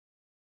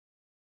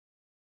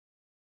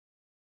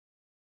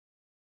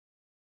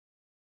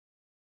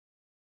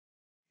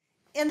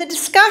In the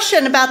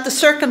discussion about the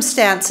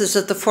circumstances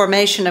of the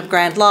formation of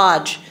Grand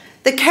Lodge,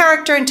 the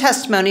character and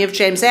testimony of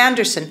James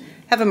Anderson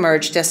have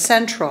emerged as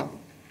central.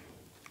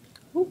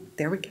 Ooh,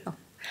 there we go.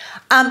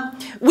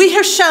 We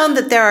have shown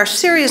that there are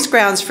serious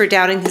grounds for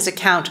doubting his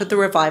account of the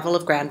revival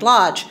of Grand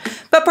Lodge,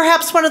 but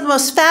perhaps one of the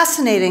most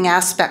fascinating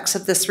aspects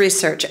of this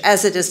research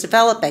as it is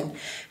developing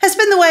has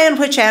been the way in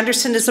which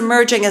Anderson is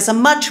emerging as a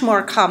much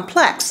more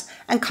complex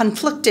and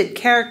conflicted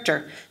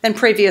character than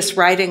previous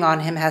writing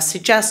on him has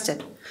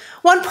suggested.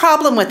 One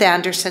problem with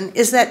Anderson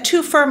is that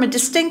too firm a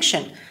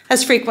distinction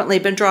has frequently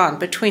been drawn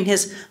between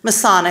his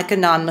Masonic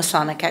and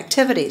non-Masonic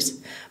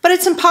activities. But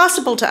it's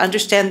impossible to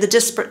understand the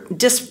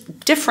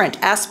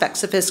different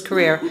aspects of his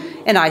career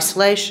in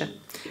isolation.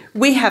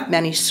 We have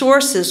many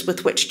sources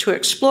with which to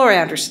explore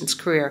Anderson's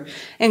career,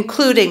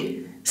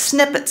 including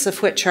snippets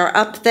of which are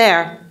up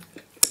there.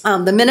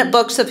 The minute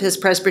books of his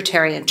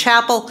Presbyterian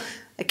chapel,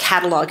 a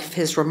catalog of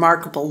his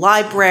remarkable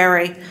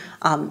library,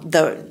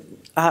 the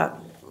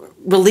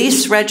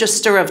release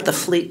register of the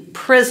Fleet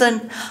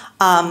Prison,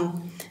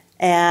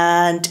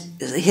 and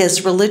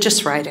his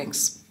religious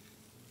writings.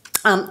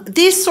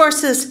 These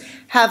sources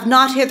have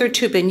not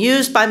hitherto been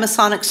used by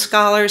Masonic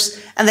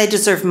scholars, and they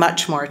deserve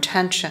much more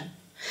attention.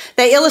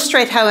 They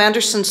illustrate how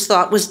Anderson's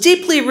thought was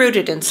deeply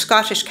rooted in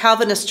Scottish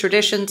Calvinist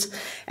traditions,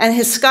 and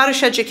his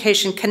Scottish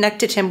education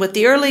connected him with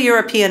the early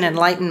European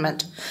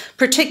Enlightenment,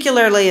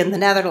 particularly in the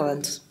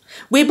Netherlands.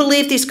 We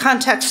believe these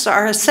contexts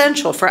are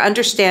essential for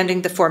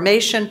understanding the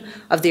formation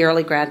of the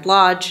early Grand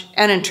Lodge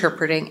and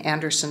interpreting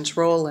Anderson's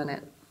role in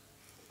it.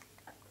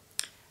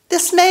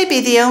 This may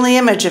be the only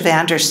image of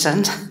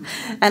Anderson,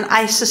 and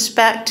I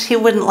suspect he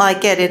wouldn't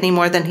like it any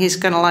more than he's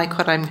going to like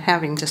what I'm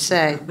having to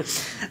say.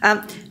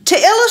 To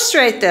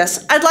illustrate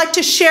this, I'd like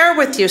to share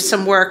with you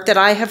some work that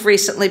I have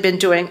recently been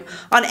doing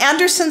on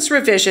Anderson's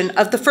revision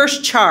of the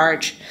first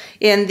charge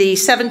in the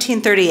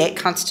 1738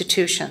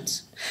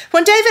 constitutions.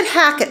 When David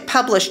Hackett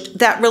published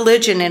That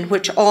Religion in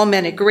Which All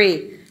Men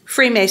Agree,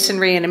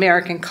 Freemasonry in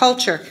American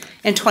Culture,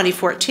 in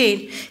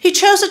 2014, he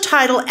chose a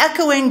title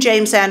echoing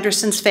James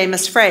Anderson's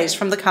famous phrase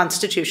from the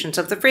Constitutions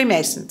of the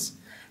Freemasons.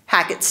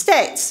 Hackett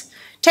states,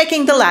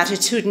 taking the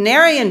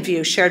latitudinarian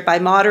view shared by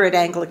moderate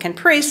Anglican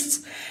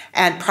priests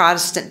and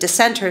Protestant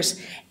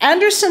dissenters,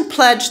 Anderson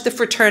pledged the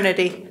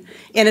fraternity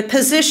in a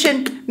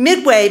position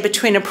midway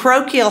between a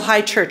parochial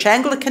high church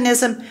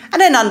Anglicanism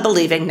and an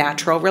unbelieving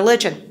natural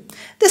religion.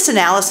 This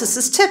analysis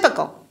is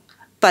typical,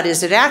 but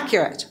is it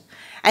accurate?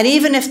 And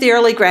even if the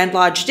early Grand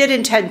Lodge did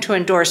intend to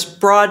endorse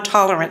broad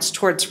tolerance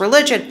towards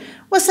religion,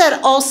 was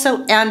that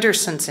also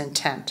Anderson's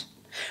intent?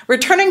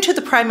 Returning to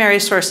the primary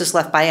sources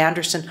left by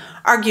Anderson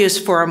argues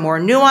for a more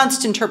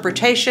nuanced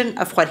interpretation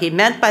of what he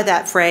meant by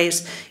that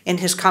phrase in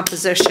his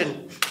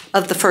composition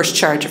of the first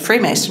charge of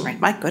Freemasonry.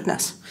 My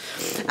goodness.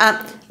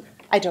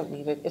 I don't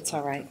need it, it's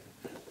all right.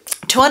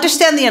 To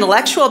understand the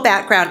intellectual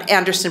background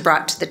Anderson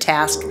brought to the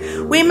task,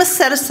 we must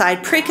set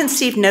aside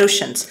preconceived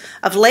notions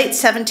of late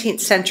 17th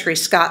century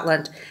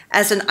Scotland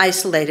as an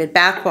isolated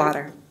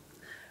backwater.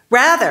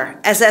 Rather,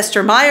 as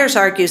Esther Myers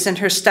argues in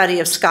her study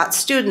of Scots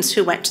students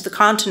who went to the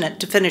continent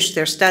to finish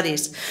their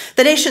studies,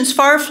 the nation's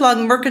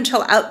far-flung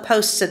mercantile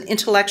outposts and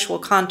intellectual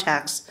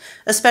contacts,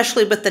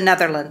 especially with the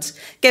Netherlands,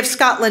 gave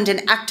Scotland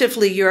an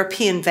actively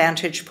European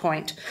vantage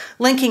point,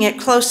 linking it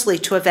closely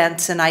to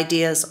events and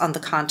ideas on the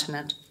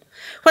continent.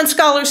 When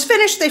scholars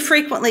finished, they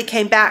frequently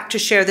came back to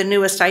share the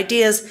newest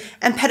ideas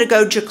and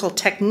pedagogical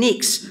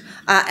techniques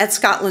at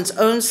Scotland's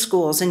own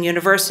schools and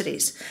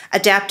universities,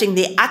 adapting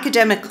the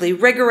academically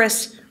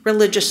rigorous,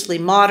 religiously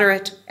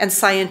moderate, and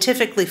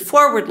scientifically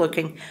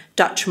forward-looking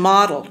Dutch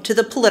model to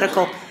the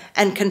political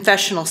and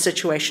confessional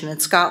situation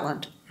in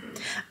Scotland.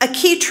 A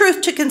key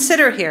truth to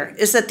consider here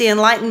is that the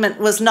Enlightenment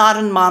was not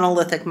a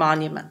monolithic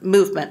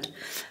movement,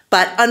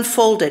 but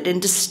unfolded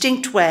in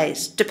distinct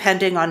ways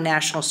depending on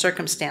national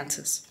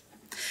circumstances.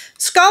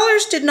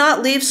 Scholars did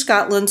not leave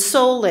Scotland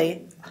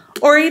solely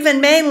or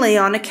even mainly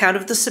on account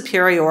of the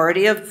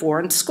superiority of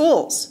foreign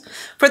schools,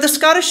 for the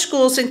Scottish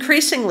schools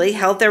increasingly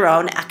held their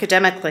own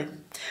academically.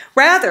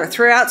 Rather,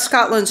 throughout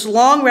Scotland's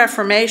long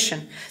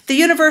Reformation, the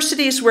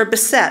universities were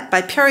beset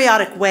by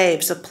periodic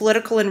waves of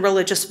political and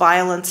religious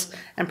violence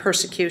and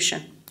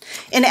persecution.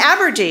 In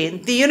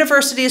Aberdeen, the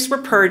universities were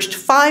purged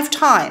 5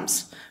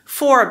 times,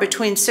 4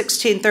 between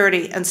 1630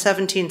 and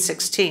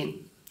 1716.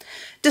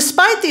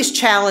 Despite these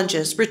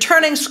challenges,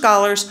 returning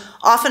scholars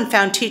often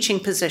found teaching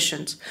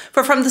positions,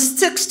 for from the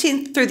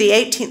 16th through the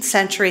 18th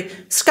century,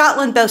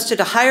 Scotland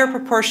boasted a higher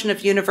proportion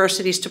of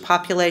universities to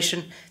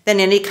population than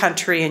any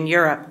country in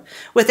Europe,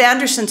 with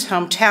Anderson's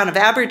hometown of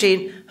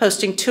Aberdeen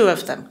hosting 2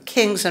 of them,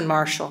 King's and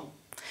Marshall.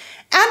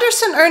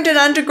 Anderson earned an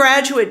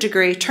undergraduate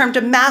degree termed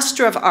a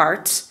Master of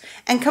Arts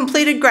and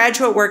completed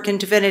graduate work in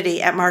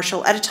divinity at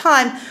Marshall at a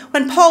time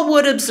when Paul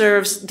Wood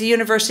observes the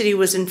university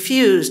was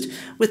infused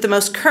with the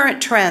most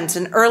current trends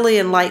in early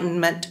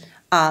Enlightenment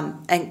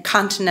and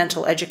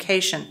continental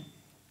education.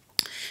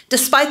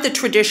 Despite the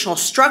traditional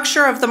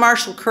structure of the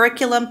Marshall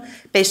curriculum,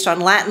 based on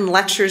Latin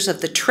lectures of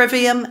the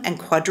trivium and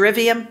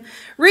quadrivium,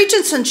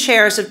 regents and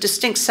chairs of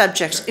distinct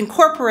subjects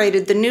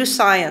incorporated the new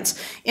science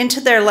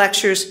into their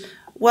lectures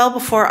well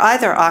before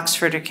either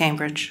Oxford or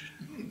Cambridge.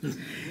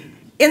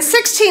 In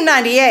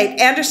 1698,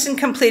 Anderson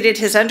completed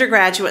his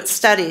undergraduate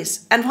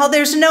studies, and while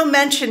there's no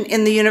mention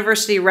in the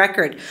university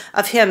record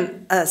of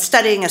him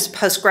studying as a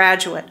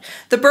postgraduate,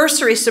 the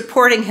bursary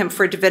supporting him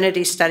for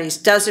divinity studies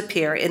does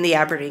appear in the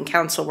Aberdeen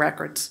Council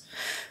records.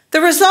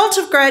 The result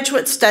of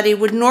graduate study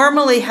would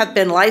normally have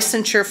been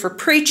licensure for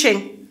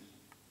preaching,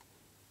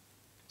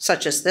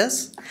 such as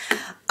this,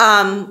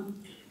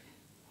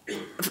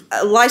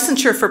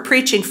 licensure for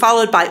preaching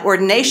followed by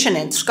ordination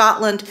in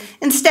Scotland.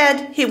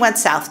 Instead, he went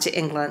south to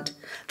England.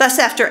 Thus,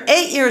 after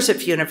 8 years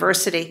of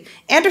university,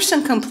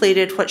 Anderson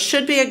completed what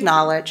should be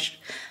acknowledged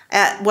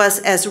was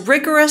as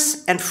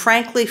rigorous and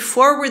frankly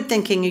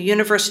forward-thinking a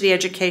university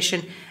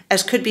education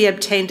as could be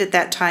obtained at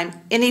that time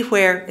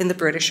anywhere in the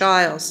British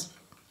Isles.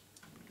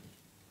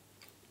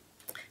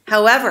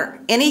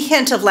 However, any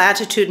hint of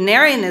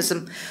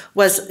latitudinarianism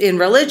in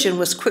religion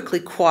was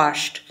quickly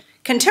quashed.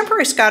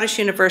 Contemporary Scottish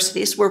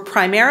universities were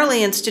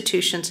primarily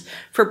institutions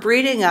for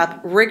breeding up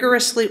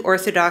rigorously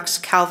orthodox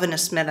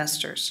Calvinist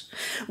ministers.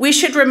 We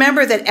should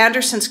remember that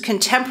Anderson's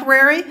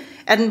contemporary,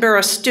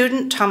 Edinburgh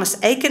student Thomas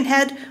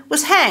Aikenhead,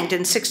 was hanged in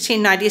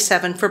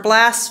 1697 for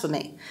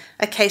blasphemy,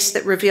 a case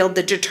that revealed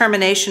the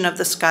determination of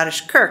the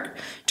Scottish Kirk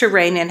to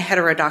rein in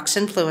heterodox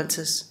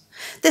influences.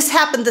 This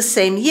happened the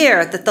same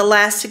year that the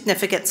last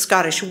significant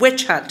Scottish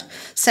witch hunt,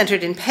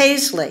 centered in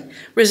Paisley,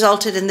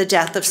 resulted in the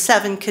death of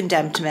 7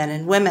 condemned men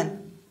and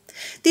women.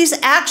 These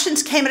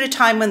actions came at a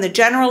time when the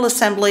General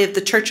Assembly of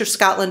the Church of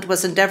Scotland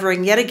was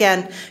endeavoring yet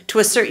again to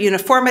assert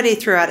uniformity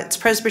throughout its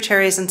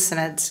presbyteries and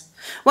synods.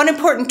 One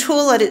important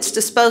tool at its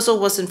disposal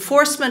was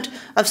enforcement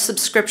of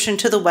subscription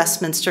to the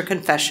Westminster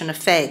Confession of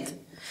Faith.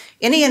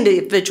 Any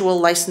individual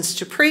licensed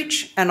to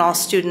preach and all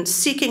students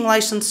seeking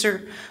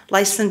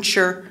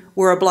licensure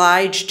were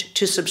obliged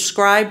to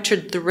subscribe to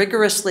the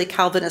rigorously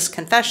Calvinist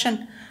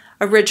confession,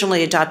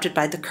 originally adopted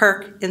by the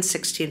Kirk in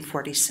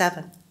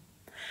 1647.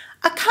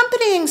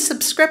 Accompanying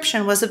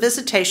subscription was a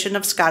visitation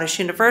of Scottish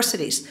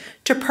universities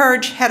to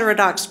purge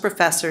heterodox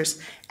professors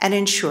and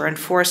ensure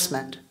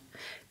enforcement.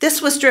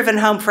 This was driven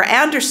home for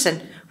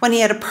Anderson when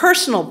he had a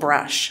personal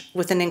brush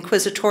with an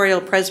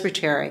inquisitorial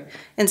presbytery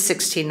in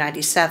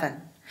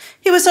 1697.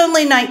 He was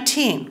only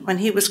 19 when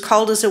he was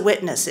called as a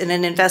witness in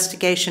an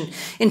investigation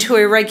into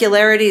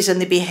irregularities in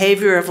the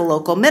behavior of a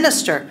local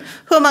minister,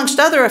 who, amongst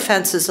other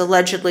offenses,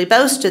 allegedly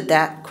boasted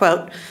that,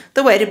 quote,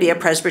 the way to be a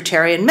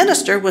Presbyterian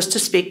minister was to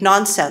speak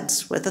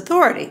nonsense with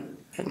authority,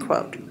 end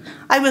quote.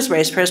 I was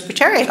raised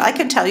Presbyterian. I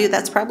can tell you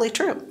that's probably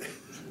true.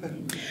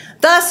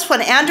 Thus,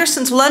 when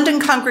Anderson's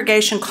London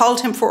congregation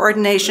called him for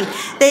ordination,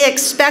 they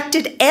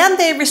expected and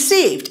they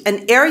received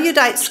an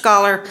erudite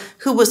scholar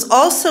who was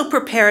also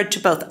prepared to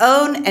both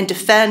own and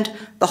defend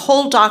the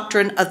whole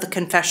doctrine of the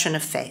Confession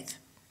of Faith.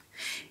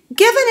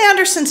 Given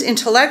Anderson's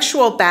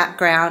intellectual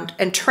background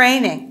and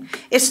training,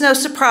 it's no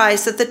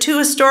surprise that the 2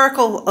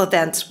 historical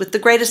events with the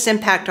greatest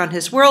impact on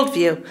his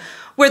worldview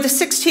were the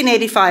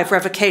 1685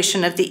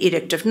 revocation of the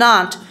Edict of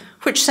Nantes,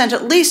 which sent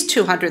at least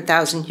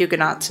 200,000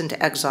 Huguenots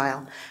into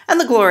exile,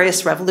 and the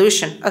Glorious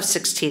Revolution of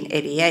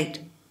 1688.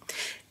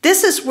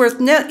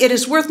 It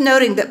is worth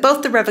noting that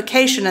both the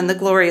revocation and the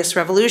Glorious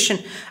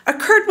Revolution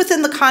occurred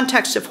within the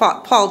context of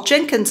what Paul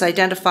Jenkins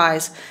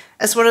identifies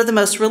as one of the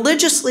most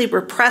religiously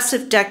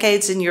repressive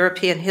decades in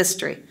European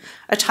history,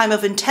 a time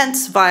of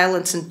intense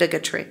violence and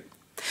bigotry.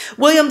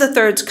 William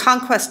III's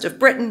conquest of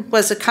Britain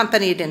was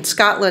accompanied in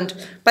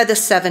Scotland by the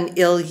 7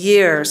 ill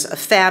years of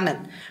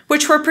famine,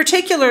 which were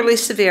particularly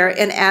severe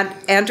in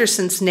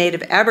Anderson's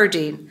native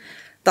Aberdeen.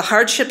 The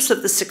hardships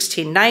of the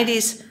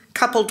 1690s,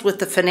 coupled with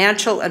the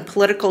financial and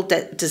political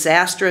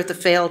disaster of the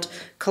failed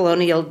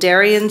colonial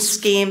Darien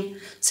scheme,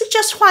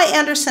 suggest why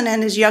Anderson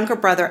and his younger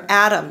brother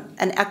Adam,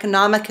 an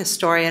economic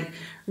historian,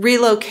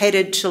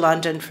 relocated to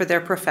London for their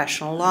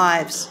professional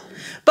lives.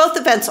 Both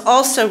events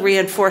also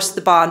reinforced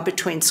the bond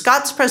between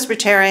Scots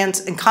Presbyterians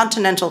and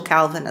continental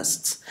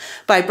Calvinists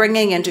by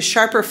bringing into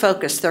sharper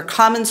focus their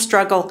common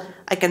struggle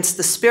against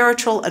the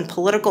spiritual and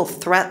political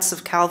threats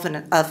of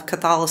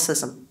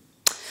Catholicism.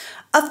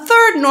 A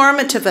third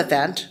normative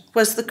event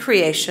was the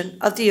creation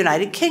of the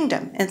United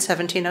Kingdom in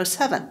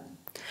 1707.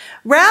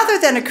 Rather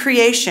than a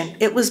creation,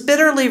 it was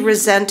bitterly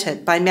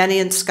resented by many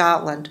in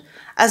Scotland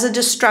as a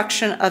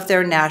destruction of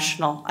their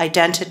national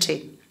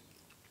identity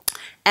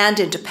and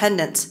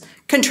independence,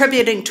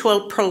 contributing to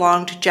a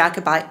prolonged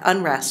Jacobite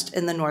unrest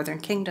in the Northern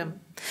Kingdom.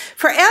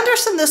 For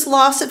Anderson, this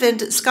loss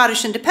of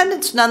Scottish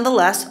independence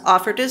nonetheless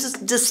offered a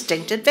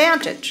distinct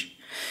advantage.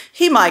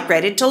 He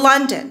migrated to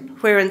London,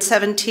 where in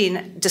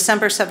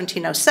December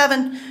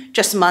 1707,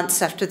 just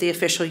months after the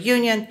official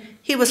union,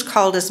 he was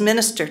called as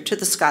minister to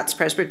the Scots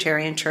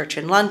Presbyterian Church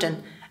in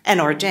London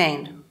and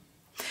ordained.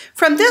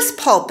 From this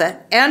pulpit,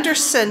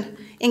 Anderson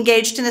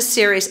engaged in a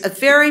series of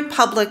very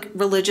public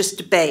religious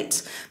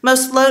debates,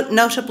 most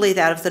notably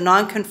that of the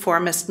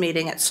Nonconformist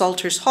meeting at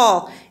Salters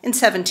Hall in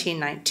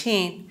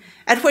 1719,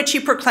 at which he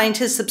proclaimed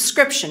his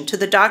subscription to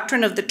the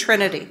doctrine of the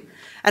Trinity,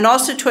 and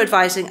also to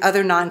advising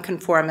other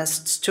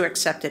nonconformists to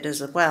accept it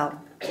as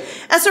well.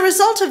 As a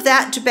result of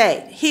that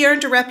debate, he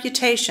earned a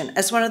reputation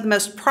as one of the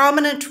most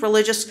prominent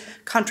religious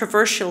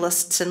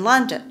controversialists in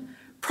London,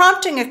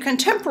 prompting a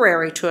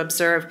contemporary to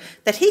observe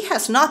that he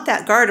has not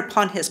that guard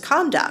upon his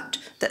conduct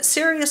that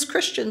serious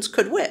Christians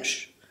could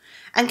wish,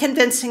 and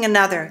convincing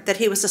another that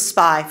he was a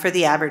spy for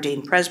the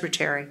Aberdeen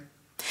Presbytery.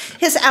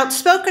 His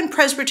outspoken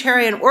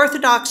Presbyterian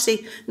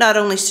orthodoxy not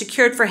only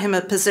secured for him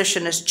a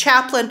position as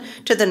chaplain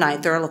to the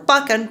 9th Earl of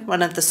Buchan,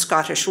 one of the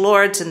Scottish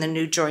lords in the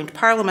new joined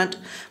Parliament,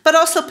 but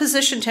also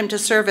positioned him to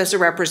serve as a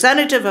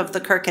representative of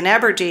the Kirk in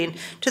Aberdeen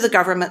to the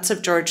governments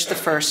of George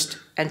I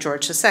and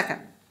George II.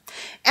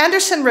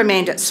 Anderson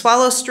remained at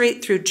Swallow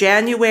Street through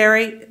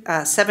January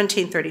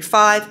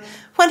 1735,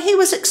 when he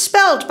was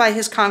expelled by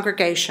his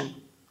congregation.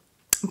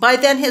 By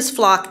then, his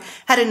flock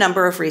had a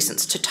number of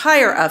reasons to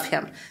tire of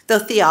him, though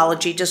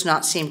theology does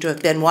not seem to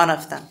have been one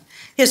of them.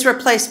 His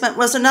replacement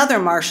was another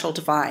Marshall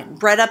divine,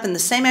 bred up in the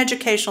same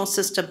educational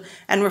system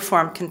and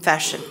Reformed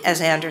confession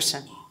as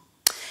Anderson.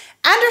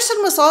 Anderson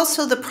was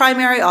also the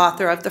primary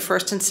author of the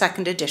first and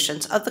second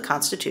editions of the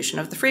Constitution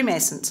of the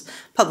Freemasons,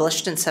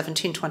 published in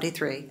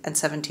 1723 and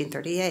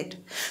 1738.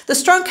 The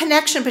strong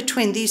connection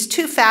between these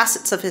two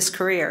facets of his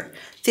career,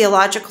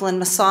 theological and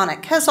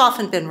Masonic, has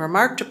often been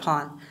remarked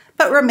upon,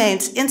 but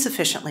remains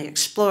insufficiently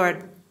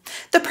explored.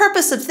 The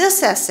purpose of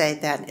this essay,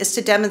 then, is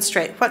to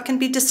demonstrate what can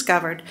be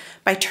discovered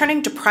by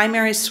turning to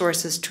primary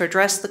sources to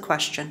address the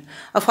question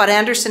of what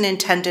Anderson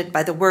intended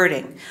by the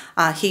wording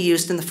he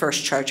used in the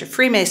first charge of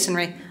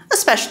Freemasonry,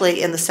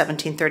 especially in the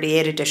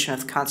 1738 edition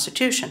of the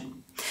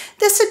Constitution.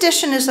 This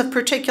edition is of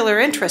particular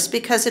interest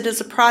because it is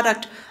a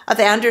product of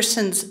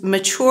Anderson's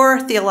mature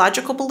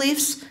theological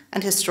beliefs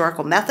and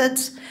historical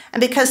methods,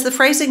 and because the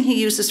phrasing he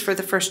uses for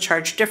the first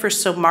charge differs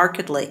so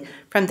markedly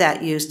from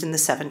that used in the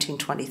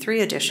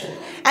 1723 edition,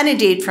 and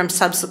indeed from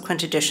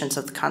subsequent editions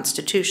of the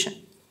Constitution.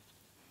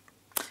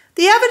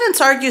 The evidence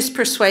argues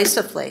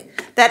persuasively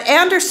that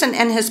Anderson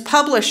and his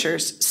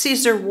publishers,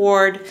 Caesar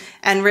Ward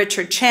and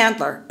Richard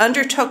Chandler,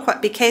 undertook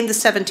what became the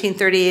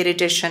 1738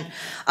 edition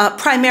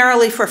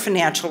primarily for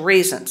financial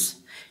reasons.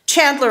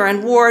 Chandler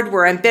and Ward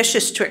were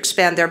ambitious to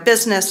expand their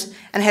business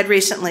and had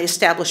recently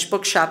established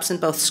bookshops in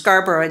both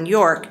Scarborough and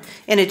York,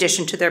 in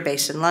addition to their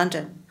base in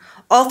London.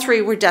 All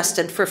three were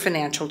destined for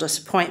financial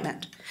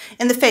disappointment.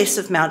 In the face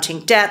of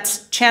mounting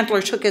debts,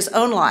 Chandler took his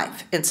own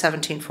life in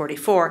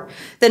 1744.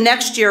 The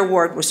next year,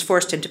 Ward was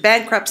forced into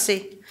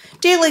bankruptcy.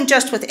 Dealing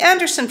just with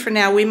Anderson for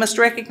now, we must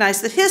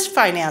recognize that his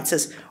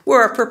finances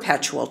were a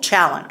perpetual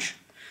challenge.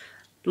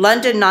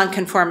 London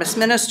nonconformist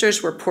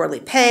ministers were poorly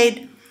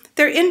paid,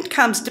 their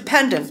incomes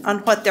dependent on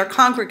what their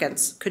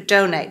congregants could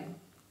donate.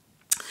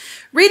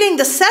 Reading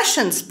the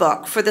Sessions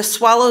book for the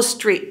Swallow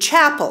Street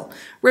Chapel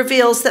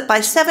reveals that by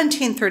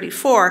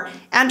 1734,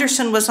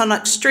 Anderson was on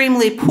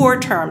extremely poor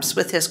terms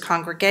with his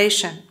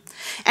congregation.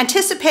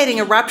 Anticipating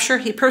a rupture,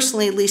 he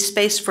personally leased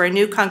space for a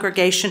new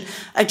congregation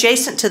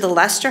adjacent to the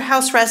Leicester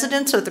House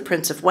residence of the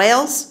Prince of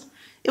Wales.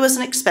 It was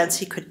an expense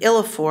he could ill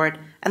afford,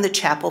 and the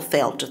chapel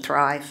failed to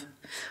thrive.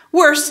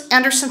 Worse,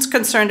 Anderson's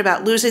concern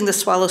about losing the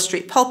Swallow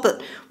Street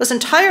pulpit was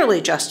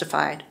entirely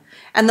justified,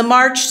 and the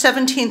March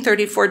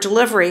 1734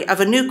 delivery of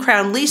a new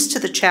crown lease to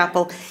the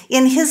chapel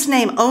in his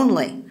name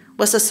only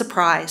was a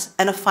surprise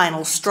and a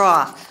final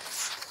straw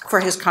for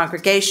his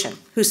congregation,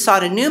 who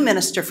sought a new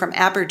minister from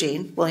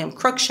Aberdeen, William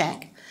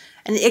Cruikshank,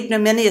 and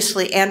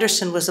ignominiously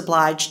Anderson was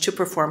obliged to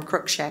perform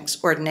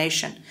Cruikshank's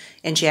ordination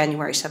in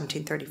January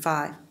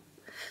 1735.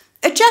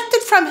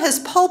 Ejected from his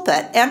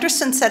pulpit,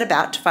 Anderson set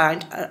about to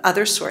find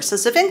other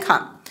sources of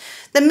income.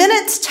 The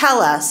minutes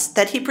tell us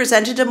that he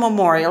presented a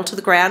memorial to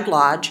the Grand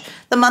Lodge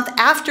the month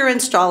after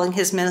installing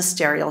his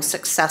ministerial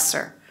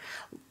successor,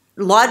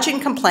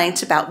 lodging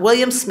complaints about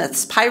William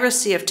Smith's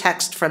piracy of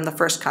text from the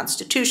first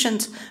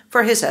constitutions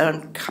for his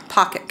own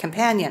pocket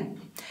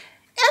companion.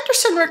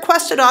 Anderson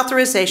requested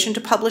authorization to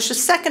publish a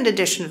second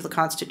edition of the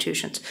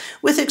Constitutions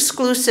with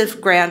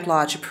exclusive Grand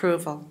Lodge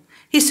approval.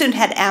 He soon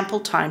had ample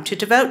time to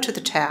devote to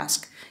the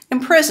task,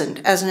 imprisoned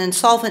as an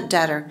insolvent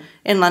debtor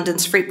in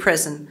London's Free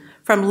Prison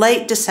from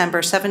late December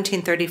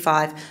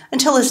 1735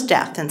 until his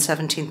death in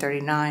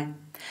 1739.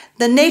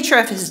 The nature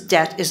of his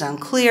debt is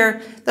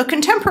unclear, though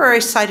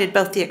contemporaries cited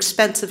both the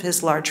expense of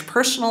his large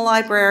personal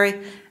library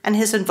and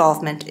his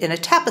involvement in a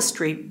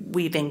tapestry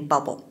weaving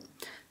bubble.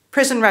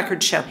 Prison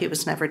records show he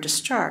was never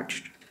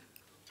discharged.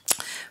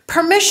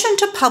 Permission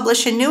to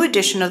publish a new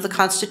edition of the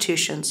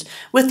Constitutions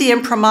with the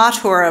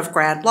imprimatur of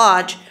Grand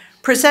Lodge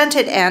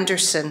presented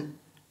Anderson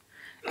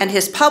and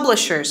his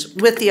publishers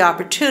with the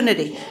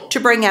opportunity to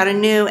bring out a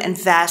new and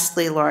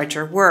vastly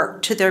larger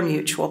work to their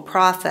mutual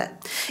profit.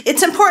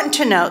 It's important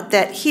to note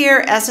that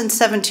here, as in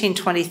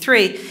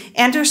 1723,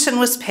 Anderson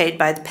was paid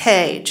by the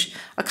page,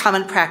 a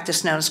common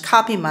practice known as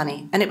copy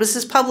money, and it was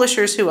his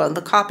publishers who owned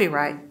the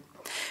copyright.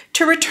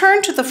 To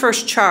return to the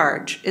first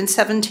charge in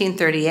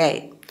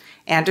 1738,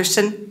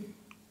 Anderson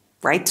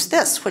writes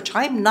this, which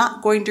I'm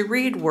not going to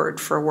read word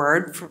for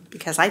word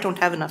because I don't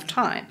have enough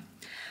time.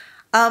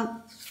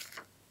 But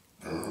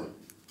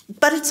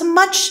it's a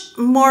much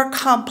more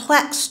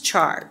complex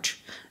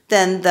charge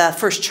than the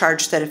first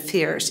charge that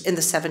appears in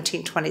the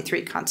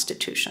 1723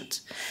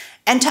 constitutions.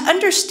 And to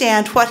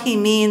understand what he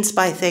means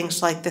by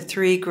things like the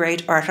 3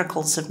 great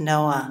articles of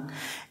Noah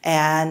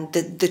and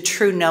the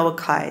true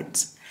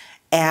Noachides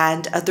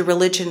and the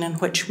religion in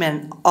which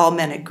all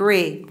men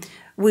agree,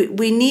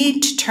 we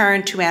need to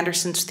turn to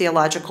Anderson's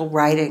theological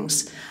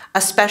writings,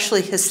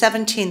 especially his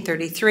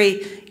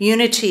 1733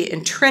 Unity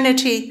in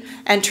Trinity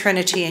and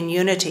Trinity in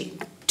Unity,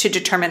 to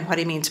determine what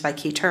he means by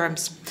key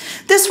terms.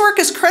 This work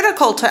is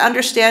critical to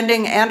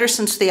understanding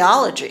Anderson's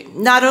theology.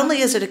 Not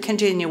only is it a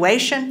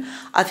continuation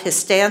of his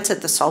stance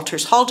at the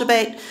Salters Hall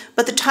debate,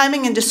 but the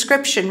timing and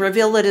description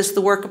reveal it is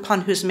the work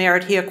upon whose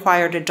merit he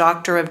acquired a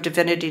Doctor of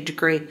Divinity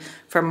degree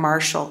from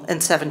Marshall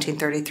in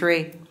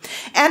 1733.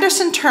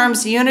 Anderson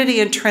terms Unity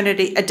and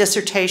Trinity a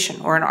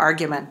dissertation or an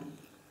argument.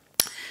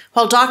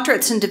 While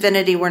doctorates in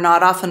divinity were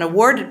not often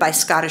awarded by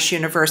Scottish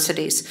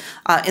universities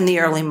in the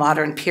early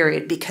modern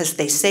period because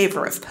they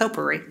savor of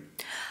popery,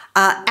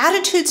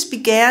 attitudes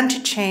began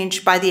to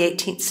change by the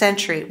 18th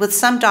century, with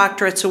some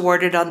doctorates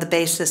awarded on the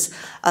basis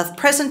of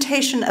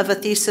presentation of a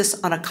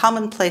thesis on a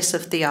commonplace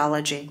of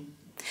theology.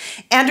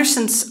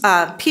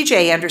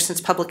 P.J.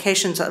 Anderson's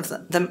publications of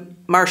the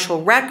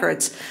Marshall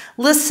Records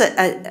lists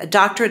a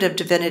doctorate of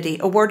divinity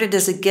awarded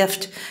as a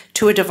gift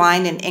to a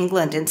divine in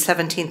England in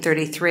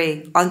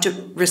 1733 on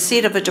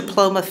receipt of a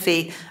diploma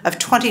fee of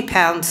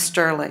 £20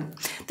 sterling.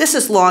 This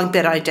has long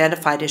been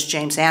identified as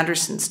James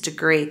Anderson's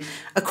degree,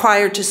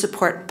 acquired to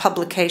support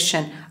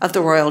publication of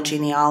the royal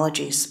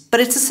genealogies. But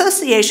its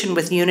association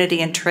with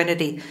Unity and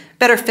Trinity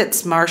better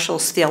fits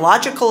Marshall's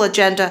theological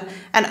agenda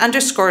and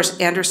underscores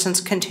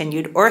Anderson's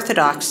continued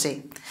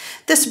orthodoxy.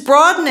 This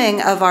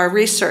broadening of our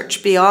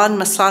research beyond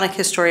Masonic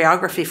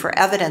historiography for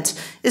evidence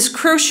is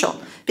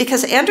crucial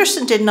because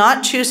Anderson did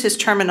not choose his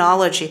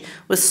terminology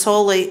with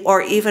solely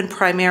or even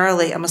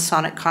primarily a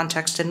Masonic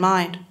context in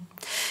mind.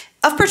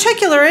 Of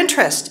particular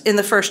interest in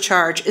the first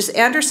charge is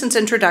Anderson's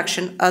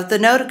introduction of the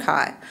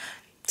Notochai,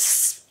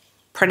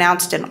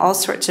 pronounced in all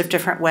sorts of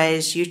different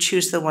ways. You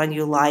choose the one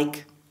you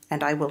like,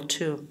 and I will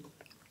too.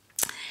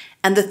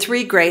 And the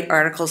 3 great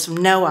articles of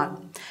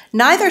Noah.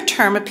 Neither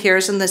term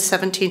appears in the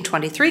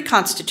 1723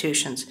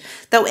 constitutions,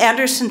 though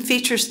Anderson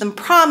features them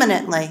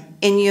prominently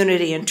in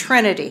Unity and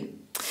Trinity.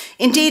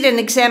 Indeed, an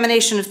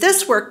examination of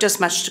this work does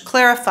much to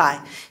clarify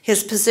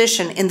his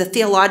position in the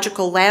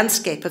theological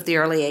landscape of the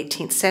early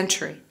 18th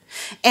century.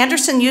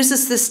 Anderson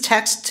uses this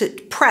text to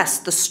press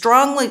the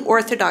strongly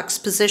orthodox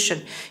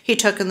position he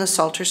took in the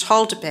Salters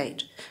Hall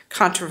debate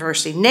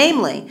controversy,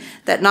 namely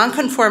that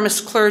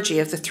nonconformist clergy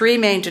of the 3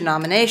 main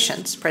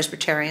denominations,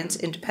 Presbyterians,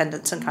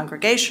 Independents, and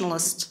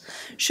Congregationalists,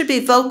 should be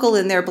vocal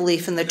in their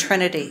belief in the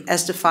Trinity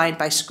as defined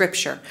by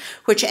Scripture,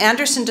 which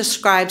Anderson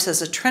describes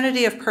as a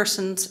trinity of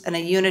persons and a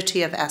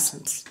unity of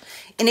essence.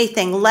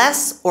 Anything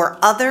less or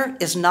other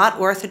is not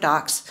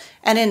orthodox,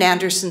 and in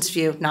Anderson's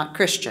view, not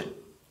Christian.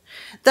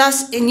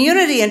 Thus, in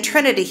Unity and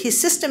Trinity, he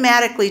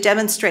systematically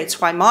demonstrates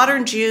why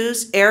modern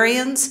Jews,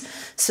 Arians,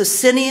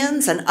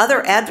 Socinians, and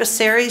other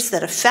adversaries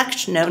that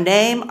affect no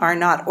name are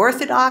not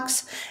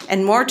orthodox,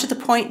 and more to the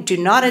point, do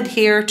not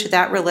adhere to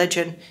that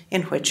religion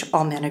in which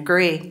all men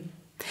agree.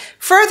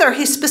 Further,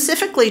 he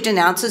specifically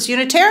denounces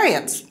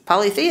Unitarians,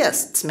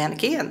 polytheists,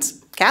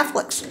 Manichaeans,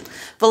 Catholics,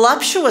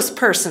 voluptuous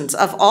persons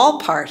of all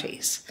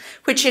parties,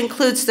 which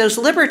includes those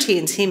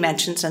libertines he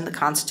mentions in the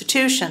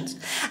constitutions,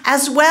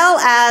 as well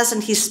as,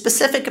 and he's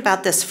specific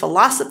about this,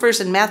 philosophers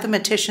and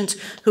mathematicians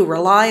who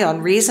rely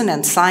on reason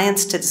and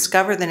science to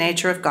discover the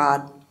nature of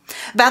God.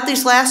 About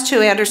these last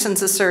 2, Anderson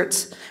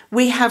asserts,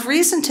 "We have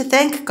reason to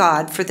thank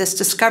God for this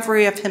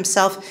discovery of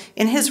himself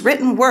in his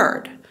written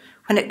word,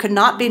 when it could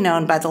not be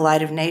known by the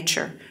light of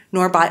nature,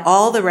 nor by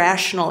all the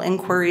rational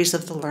inquiries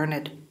of the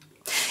learned."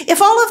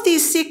 If all of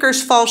these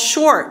seekers fall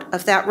short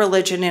of that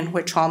religion in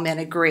which all men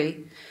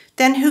agree,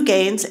 then who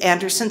gains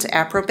Anderson's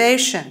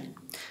approbation?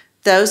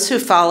 Those who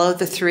follow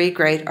the 3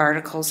 great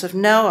articles of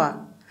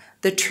Noah,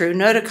 the true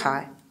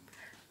Notochai.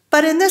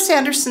 But in this,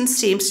 Anderson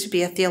seems to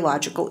be a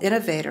theological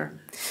innovator.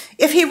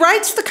 If he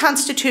writes the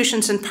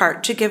constitutions in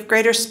part to give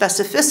greater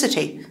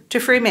specificity to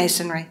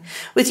Freemasonry,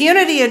 with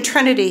Unity and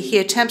Trinity, he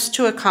attempts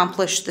to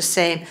accomplish the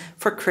same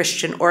for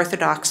Christian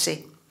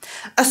orthodoxy.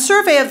 A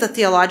survey of the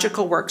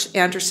theological works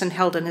Anderson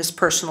held in his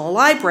personal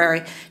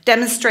library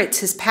demonstrates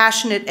his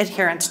passionate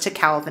adherence to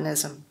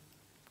Calvinism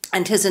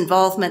and his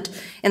involvement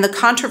in the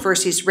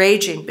controversies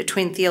raging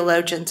between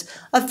theologians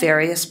of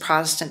various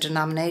Protestant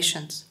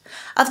denominations.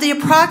 Of the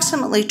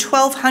approximately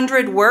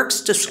 1,200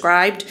 works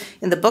described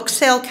in the book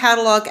sale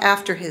catalog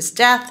after his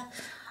death,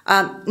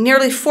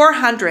 nearly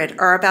 400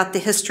 are about the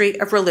history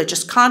of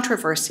religious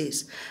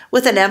controversies,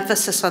 with an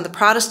emphasis on the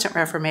Protestant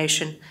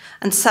Reformation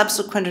and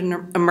subsequent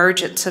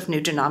emergence of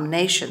new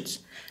denominations.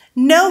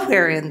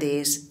 Nowhere in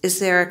these is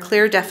there a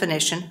clear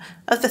definition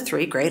of the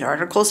 3 great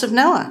articles of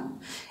Noah.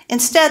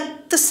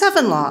 Instead, the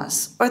 7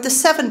 laws, or the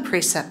 7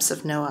 precepts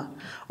of Noah,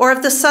 or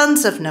of the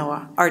sons of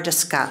Noah, are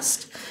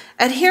discussed.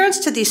 Adherence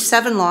to these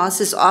 7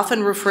 laws is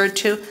often referred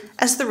to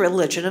as the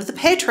religion of the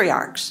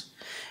patriarchs.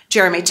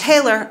 Jeremy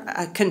Taylor,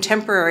 a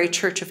contemporary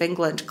Church of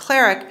England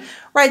cleric,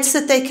 writes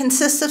that they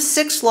consist of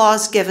 6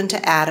 laws given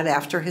to Adam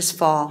after his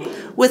fall,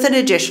 with an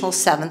additional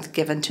 7th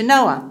given to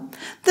Noah.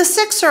 The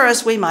 6 are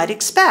as we might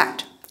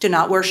expect. Do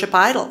not worship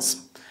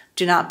idols.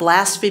 Do not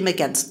blaspheme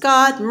against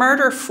God,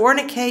 murder,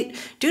 fornicate.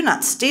 Do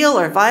not steal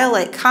or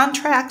violate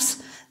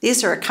contracts.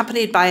 These are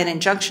accompanied by an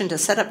injunction to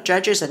set up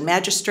judges and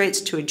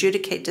magistrates to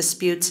adjudicate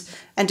disputes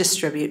and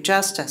distribute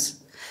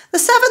justice. The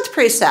 7th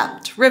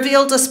precept,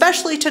 revealed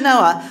especially to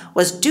Noah,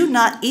 was do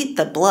not eat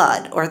the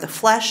blood or the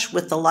flesh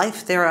with the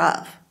life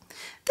thereof.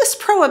 This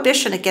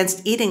prohibition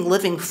against eating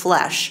living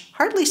flesh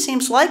hardly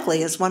seems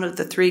likely as one of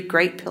the 3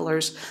 great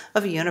pillars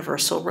of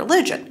universal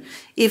religion,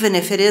 even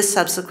if it is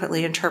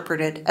subsequently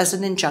interpreted as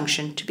an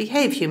injunction to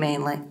behave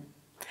humanely.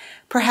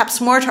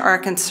 Perhaps more to our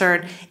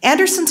concern,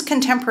 Anderson's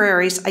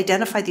contemporaries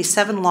identify these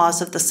 7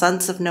 laws of the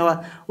sons of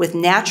Noah with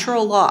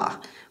natural law,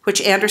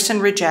 which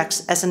Anderson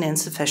rejects as an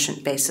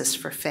insufficient basis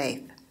for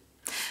faith.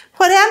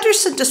 What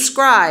Anderson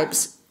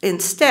describes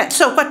instead,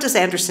 so what does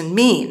Anderson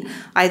mean,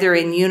 either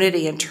in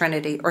unity and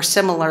Trinity or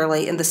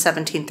similarly in the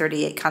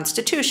 1738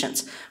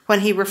 constitutions, when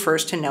he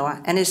refers to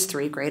Noah and his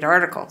 3 great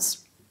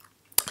articles?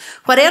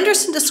 What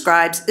Anderson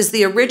describes is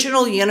the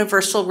original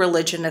universal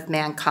religion of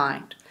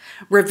mankind,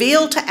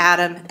 revealed to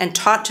Adam and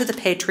taught to the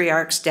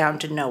patriarchs down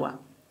to Noah,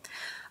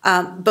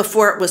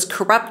 before it was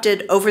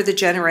corrupted over the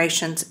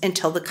generations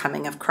until the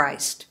coming of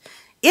Christ.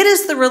 It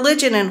is the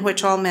religion in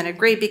which all men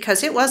agree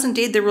because it was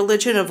indeed the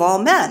religion of all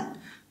men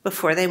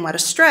before they went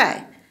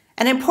astray.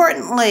 And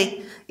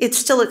importantly, it's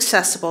still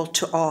accessible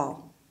to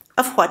all.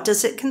 Of what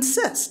does it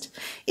consist?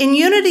 In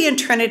Unity and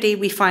Trinity,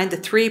 we find the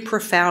 3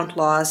 profound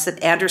laws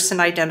that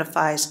Anderson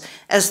identifies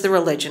as the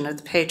religion of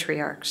the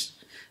patriarchs.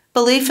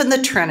 Belief in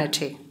the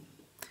Trinity,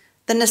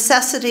 the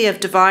necessity of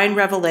divine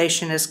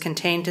revelation as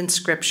contained in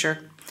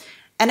Scripture,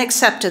 and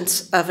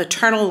acceptance of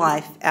eternal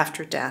life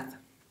after death.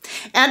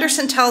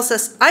 Anderson tells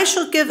us, I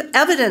shall give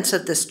evidence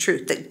of this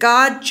truth, that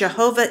God,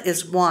 Jehovah,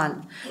 is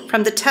one,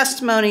 from the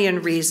testimony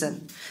and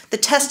reason. The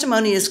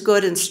testimony is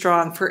good and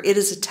strong, for it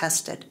is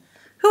attested.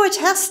 Who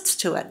attests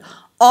to it?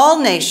 All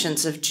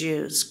nations of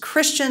Jews,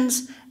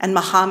 Christians and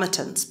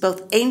Mohammedans,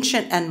 both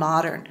ancient and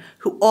modern,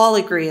 who all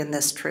agree in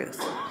this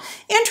truth.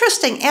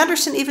 Interesting,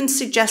 Anderson even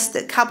suggests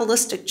that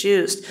Kabbalistic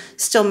Jews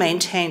still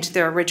maintained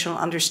their original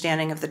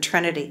understanding of the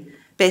Trinity,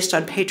 based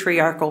on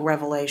patriarchal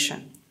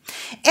revelation.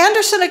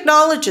 Anderson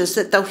acknowledges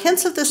that though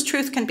hints of this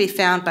truth can be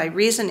found by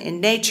reason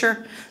in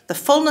nature, the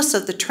fullness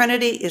of the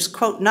Trinity is,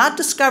 quote, not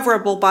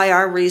discoverable by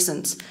our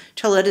reasons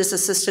till it is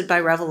assisted by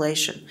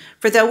revelation.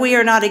 For though we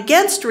are not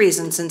against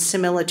reasons and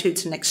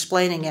similitudes in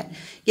explaining it,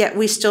 yet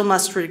we still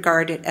must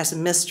regard it as a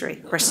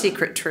mystery or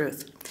secret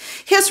truth.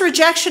 His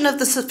rejection of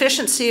the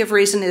sufficiency of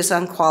reason is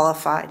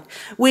unqualified.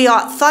 We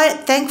ought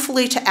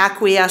thankfully to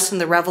acquiesce in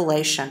the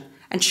revelation,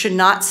 and should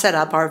not set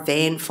up our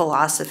vain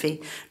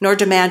philosophy, nor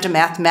demand a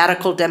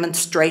mathematical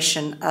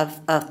demonstration of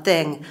a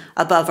thing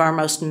above our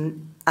most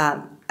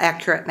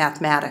accurate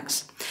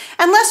mathematics.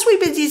 Unless we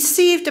be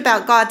deceived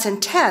about God's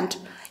intent,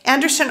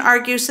 Anderson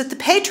argues that the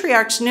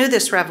patriarchs knew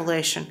this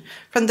revelation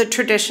from the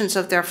traditions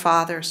of their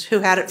fathers, who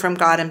had it from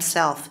God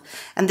himself,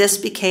 and this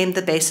became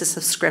the basis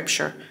of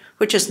Scripture,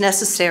 which is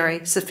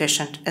necessary,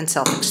 sufficient, and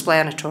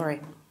self-explanatory.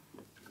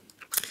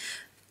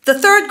 The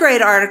 3rd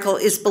great article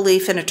is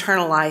belief in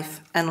eternal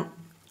life and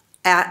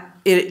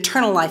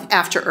eternal life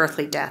after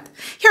earthly death.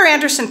 Here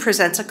Anderson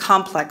presents a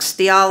complex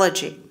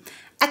theology.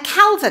 A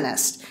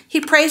Calvinist, he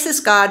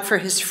praises God for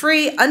his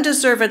free,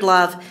 undeserved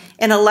love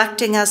in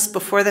electing us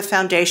before the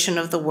foundation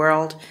of the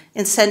world,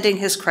 in sending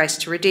his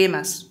Christ to redeem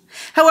us.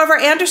 However,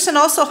 Anderson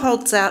also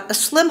holds out a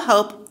slim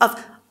hope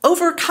of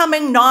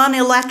overcoming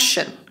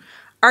non-election,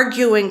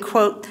 arguing,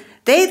 quote,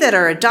 they that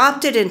are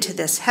adopted into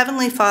this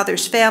heavenly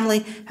Father's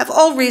family have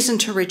all reason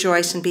to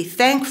rejoice and be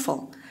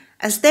thankful,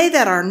 as they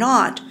that are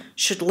not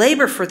should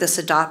labor for this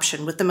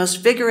adoption with the most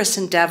vigorous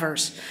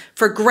endeavors,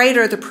 for great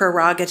are the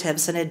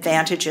prerogatives and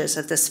advantages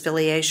of this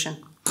filiation.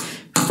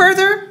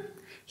 Further,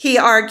 he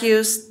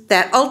argues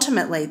that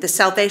ultimately the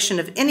salvation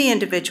of any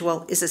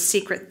individual is a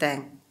secret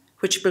thing,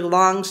 which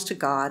belongs to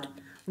God,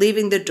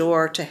 leaving the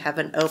door to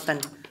heaven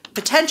open,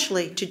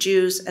 potentially to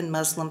Jews and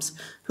Muslims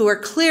who are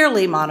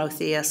clearly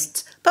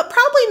monotheists, but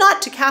probably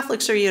not to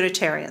Catholics or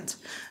Unitarians,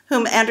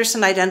 whom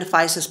Anderson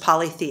identifies as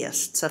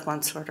polytheists of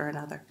one sort or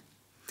another.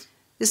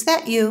 Is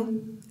that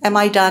you? Am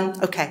I done?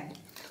 Okay.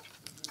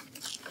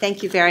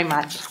 Thank you very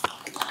much.